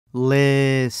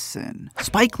Listen.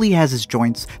 Spike Lee has his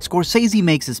joints, Scorsese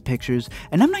makes his pictures,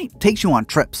 and M. Night takes you on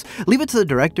trips. Leave it to the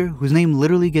director, whose name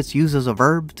literally gets used as a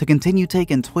verb, to continue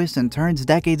taking twists and turns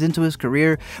decades into his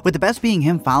career, with the best being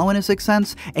him following his sixth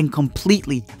sense and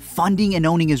completely funding and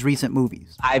owning his recent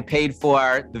movies. I paid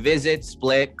for The Visit,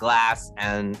 Split, Glass,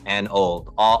 and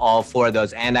Old. All four of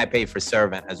those, and I paid for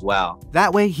Servant as well.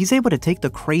 That way, he's able to take the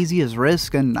craziest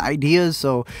risks and ideas,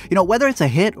 so, whether it's a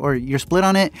hit or you're split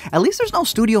on it, at least there's no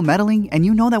studio meddling, and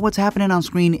you know that what's happening on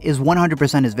screen is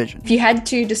 100% his vision. If you had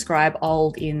to describe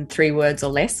Old in 3 words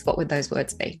or less, what would those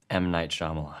words be? M. Night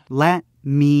Shyamalan. Let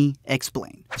me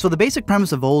explain. So the basic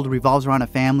premise of Old revolves around a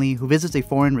family who visits a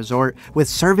foreign resort with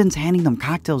servants handing them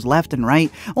cocktails left and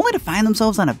right, only to find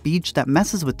themselves on a beach that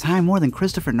messes with time more than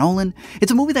Christopher Nolan.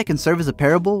 It's a movie that can serve as a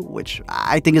parable, which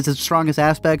I think is its strongest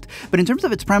aspect, but in terms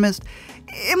of its premise,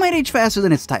 it might age faster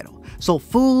than its title. So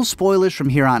full spoilers from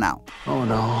here on out. Oh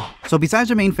no. So besides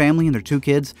their main family and their 2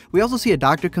 kids, we also see a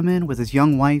doctor come in with his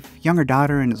young wife, younger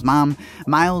daughter, and his mom.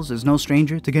 Miles is no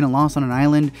stranger to getting lost on an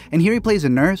island, and here he plays a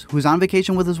nurse who's on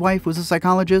vacation with his wife, who's a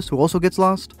psychologist, who also gets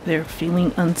lost. They're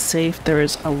feeling unsafe. There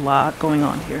is a lot going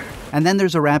on here. And then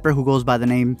there's a rapper who goes by the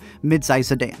name Mid-Size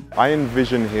Sedan. I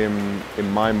envision him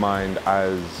in my mind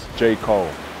as J.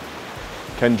 Cole,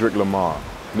 Kendrick Lamar,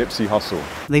 Nipsey Hussle.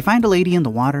 They find a lady in the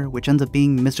water, which ends up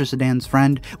being Mr. Sedan's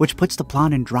friend, which puts the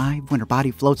plot in drive when her body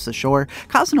floats to shore,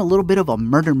 causing a little bit of a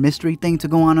murder mystery thing to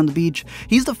go on the beach.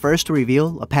 He's the first to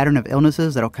reveal a pattern of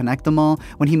illnesses that'll connect them all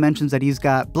when he mentions that he's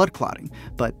got blood clotting,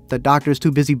 but the doctor's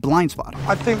too busy blind spotting.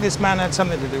 I think this man had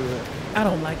something to do with it. I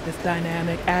don't like this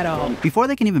dynamic at all. Before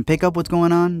they can even pick up what's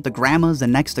going on, the grandma's the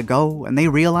next to go, and they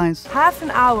realize half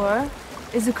an hour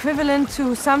is equivalent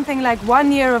to something like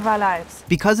 1 year of our lives.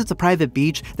 Because it's a private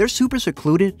beach, they're super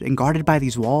secluded and guarded by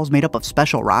these walls made up of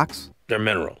special rocks. They're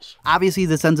minerals. Obviously,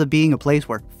 this ends up being a place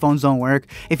where phones don't work.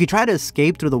 If you try to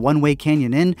escape through the one-way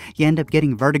canyon in, you end up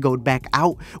getting vertigoed back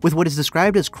out with what is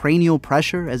described as cranial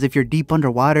pressure, as if you're deep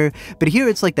underwater. But here,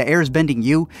 it's like the air is bending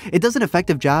you. It does an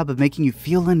effective job of making you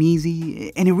feel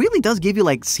uneasy, and it really does give you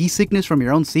like seasickness from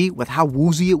your own seat with how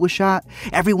woozy it was shot.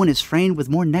 Everyone is framed with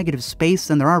more negative space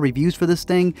than there are reviews for this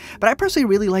thing. But I personally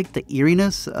really like the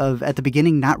eeriness of, at the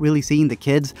beginning, not really seeing the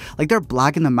kids. Like, they're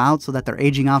blocking them out so that they're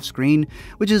aging off screen,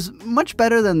 which is much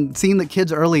better than seeing the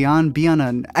kids early on be on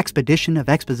an expedition of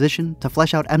exposition to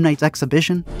flesh out M. Night's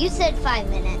exhibition. You said 5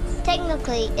 minutes.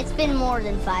 Technically, it's been more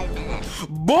than 5 minutes.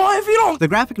 Boy, if you don't... The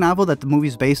graphic novel that the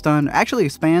movie's based on actually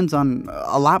expands on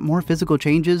a lot more physical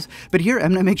changes, but here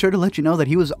M. Night makes sure to let you know that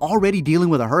he was already dealing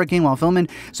with a hurricane while filming,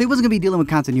 so he wasn't going to be dealing with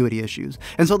continuity issues.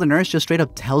 And so the nurse just straight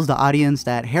up tells the audience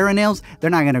that hair and nails, they're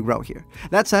not going to grow here.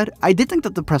 That said, I did think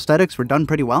that the prosthetics were done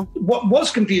pretty well. What was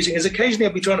confusing is occasionally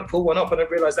I'd be trying to pull one up and I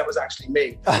realized that was actually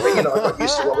me. But, I got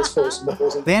used to what was false and what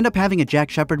wasn't. They end up having a Jack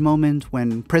Shephard moment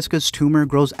when Priska's tumor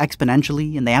grows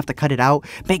exponentially and they have to cut it out,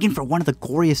 making for one of the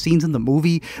goriest scenes in the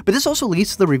movie. But this also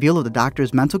leads to the reveal of the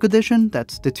doctor's mental condition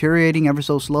that's deteriorating ever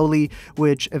so slowly,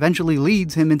 which eventually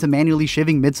leads him into manually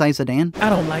shivving Mid-Size Sedan. I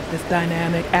don't like this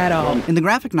dynamic at all. In the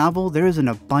graphic novel, there is an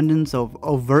abundance of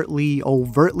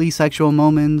overtly sexual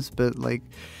moments, but like...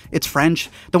 It's French.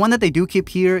 The one that they do keep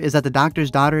here is that the doctor's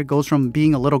daughter goes from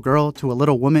being a little girl to a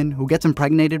little woman who gets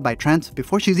impregnated by Trent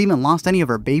before she's even lost any of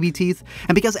her baby teeth.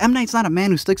 And because M. Night's not a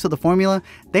man who sticks to the formula,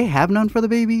 they have none for the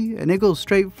baby, and it goes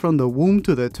straight from the womb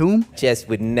to the tomb. Just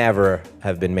would never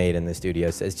have been made in the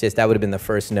studios. It's just, that would have been the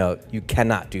first note. You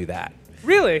cannot do that.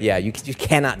 Really? Yeah, you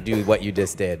cannot do what you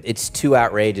just did. It's too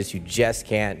outrageous. You just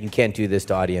can't. You can't do this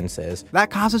to audiences. That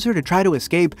causes her to try to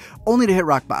escape, only to hit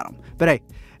rock bottom. But hey,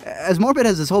 as morbid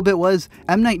as this whole bit was,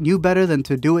 M. Night knew better than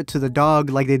to do it to the dog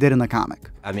like they did in the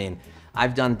comic. I mean,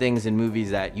 I've done things in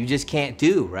movies that you just can't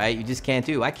do, right? You just can't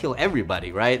do. I kill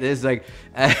everybody, right? There's like,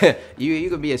 you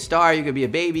could be a star, you could be a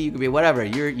baby, you could be whatever.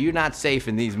 You're not safe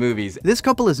in these movies. This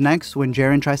couple is next when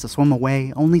Jaren tries to swim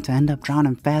away, only to end up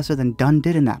drowning faster than Dunn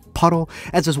did in that puddle,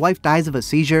 as his wife dies of a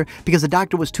seizure because the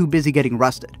doctor was too busy getting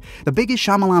rusted. The biggest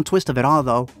Shyamalan twist of it all,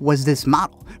 though, was this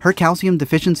model. Her calcium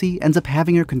deficiency ends up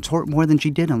having her contort more than she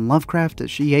did in Lovecraft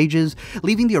as she ages,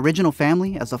 leaving the original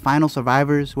family as the final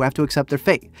survivors who have to accept their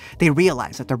fate. They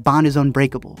realize that their bond is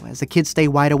unbreakable as the kids stay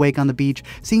wide awake on the beach,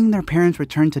 seeing their parents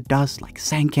return to dust like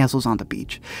sandcastles on the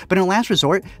beach. But in a last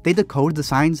resort, they decode the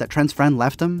signs that Trent's friend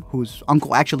left them, whose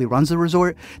uncle actually runs the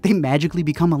resort. They magically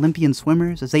become Olympian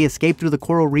swimmers as they escape through the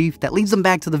coral reef that leads them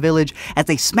back to the village as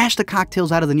they smash the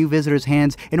cocktails out of the new visitors'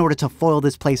 hands in order to foil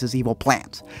this place's evil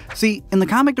plans. See, in the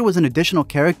comic there was an additional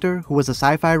character who was a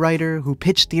sci-fi writer who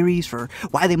pitched theories for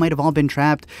why they might have all been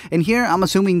trapped, and here I'm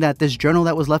assuming that this journal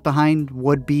that was left behind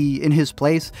would be in his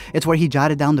place. It's where he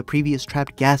jotted down the previous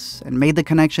trapped guests and made the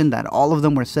connection that all of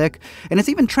them were sick. And it's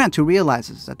even Trent who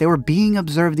realizes that they were being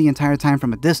observed the entire time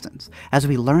from a distance, as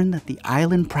we learn that the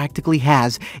island practically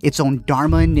has its own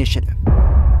Dharma initiative.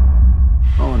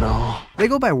 Oh no. They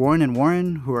go by Warren and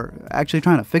Warren, who are actually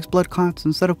trying to fix blood clots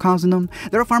instead of causing them.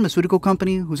 They're a pharmaceutical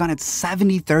company who's on its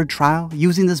 73rd trial,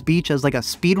 using this beach as like a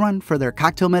speed run for their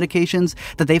cocktail medications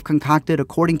that they've concocted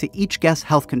according to each guest's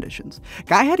health conditions.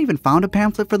 Guy had even found a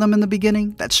pamphlet for them in the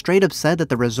beginning that straight up said that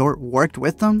the resort worked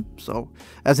with them, so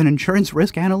as an insurance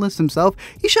risk analyst himself,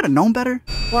 he should have known better.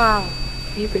 Wow.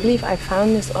 You believe I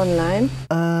found this online?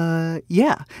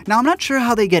 Yeah. Now, I'm not sure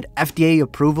how they get FDA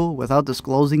approval without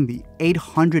disclosing the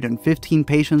 815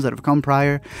 patients that have come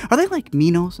prior. Are they like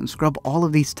Minos and scrub all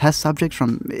of these test subjects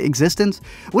from existence?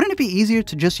 Wouldn't it be easier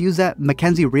to just use that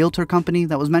McKenzie realtor company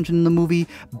that was mentioned in the movie,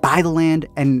 buy the land,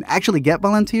 and actually get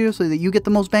volunteers so that you get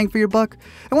the most bang for your buck?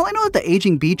 And while I know that the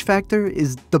aging beach factor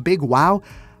is the big wow,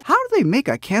 how do they make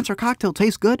a cancer cocktail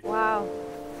taste good? Wow.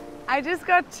 I just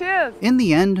got chills. In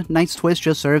the end, Night's twist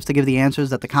just serves to give the answers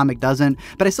that the comic doesn't,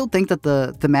 but I still think that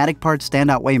the thematic parts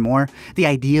stand out way more. The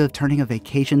idea of turning a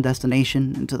vacation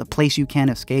destination into the place you can't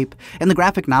escape. In the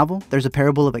graphic novel, there's a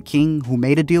parable of a king who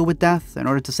made a deal with death in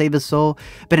order to save his soul,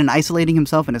 but in isolating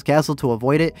himself in his castle to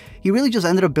avoid it, he really just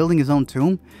ended up building his own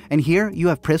tomb. And here, you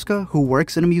have Priska, who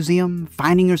works in a museum,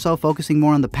 finding herself focusing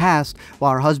more on the past,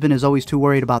 while her husband is always too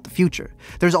worried about the future.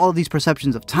 There's all of these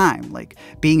perceptions of time, like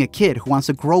being a kid who wants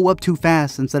to grow up too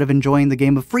fast instead of enjoying the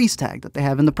game of freeze tag that they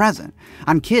have in the present,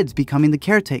 on kids becoming the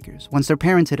caretakers once their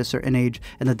parents hit a certain age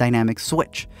and the dynamics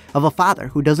switch, of a father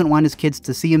who doesn't want his kids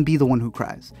to see him be the one who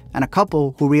cries, and a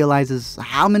couple who realizes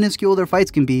how minuscule their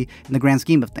fights can be in the grand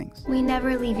scheme of things. We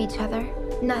never leave each other.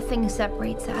 Nothing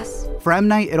separates us. For M.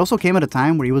 Night, it also came at a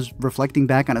time where he was reflecting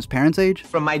back on his parents' age.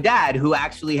 From my dad, who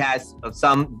actually has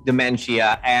some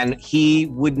dementia, and he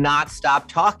would not stop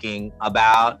talking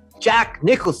about Jack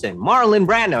Nicholson, Marlon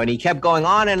Brando, and he kept going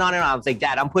on and on and on. I was like,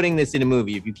 Dad, I'm putting this in a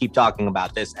movie if you keep talking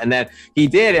about this. And then he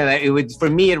did, and it would,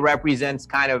 for me, it represents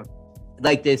kind of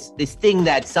like this thing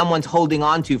that someone's holding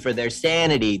on to for their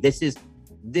sanity.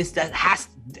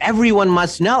 Everyone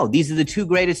must know. These are the two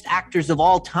greatest actors of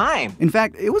all time. In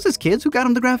fact, it was his kids who got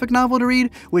him the graphic novel to read,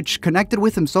 which connected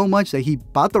with him so much that he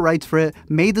bought the rights for it,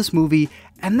 made this movie,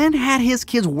 and then had his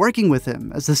kids working with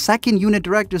him as the second unit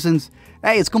director since,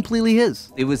 hey, it's completely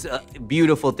his. It was a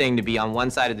beautiful thing to be on one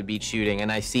side of the beach shooting,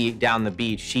 and I see down the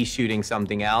beach, she's shooting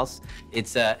something else.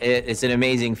 It's an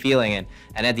amazing feeling,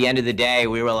 and at the end of the day,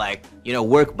 we were like,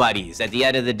 work buddies. At the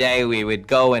end of the day, we would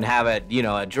go and have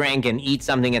a drink and eat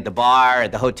something at the bar,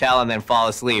 at the hotel, and then fall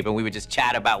asleep, and we would just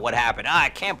chat about what happened. I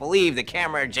can't believe the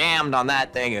camera jammed on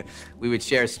that thing. And we would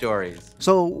share stories.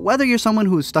 So whether you're someone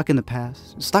who's stuck in the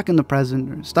past, stuck in the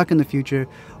present, or stuck in the future,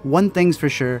 one thing's for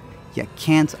sure, you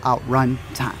can't outrun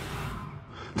time.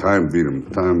 Time beat him.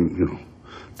 Time,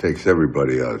 takes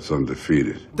everybody out. It's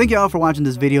undefeated. Thank you all for watching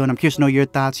this video, and I'm curious to know your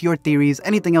thoughts, your theories,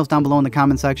 anything else down below in the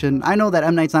comment section. I know that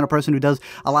M. Night's not a person who does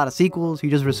a lot of sequels. He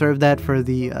just reserved that for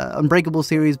the Unbreakable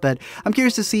series, but I'm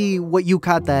curious to see what you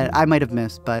caught that I might have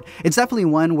missed. But it's definitely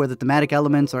one where the thematic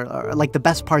elements are like the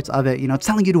best parts of it. It's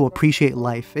telling you to appreciate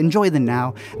life, enjoy the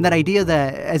now, and that idea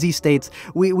that, as he states,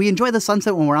 we enjoy the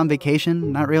sunset when we're on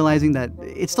vacation, not realizing that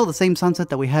it's still the same sunset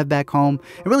that we have back home,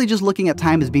 and really just looking at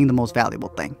time as being the most valuable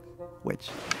thing.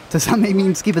 Which to some may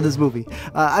mean skip this movie.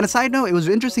 On a side note, it was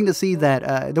interesting to see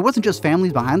that there wasn't just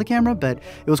families behind the camera, but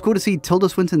it was cool to see Tilda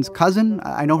Swinton's cousin.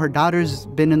 I know her daughter's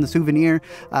been in the souvenir,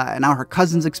 and now her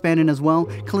cousin's expanding as well.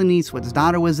 Clint Eastwood's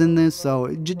daughter was in this,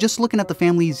 so just looking at the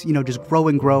families, just grow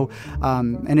and grow.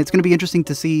 And it's going to be interesting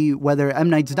to see whether M.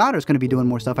 Night's daughter is going to be doing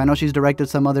more stuff. I know she's directed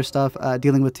some other stuff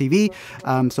dealing with TV,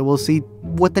 so we'll see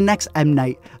what the next M.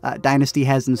 Night dynasty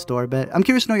has in store. But I'm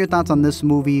curious to know your thoughts on this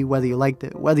movie, whether you liked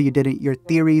it, whether you didn't, your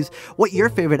theories, what your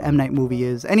favorite M. Night movie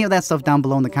is, any of that stuff down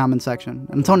below in the comment section.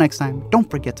 And until next time, don't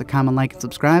forget to comment, like, and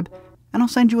subscribe, and I'll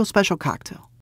send you a special cocktail.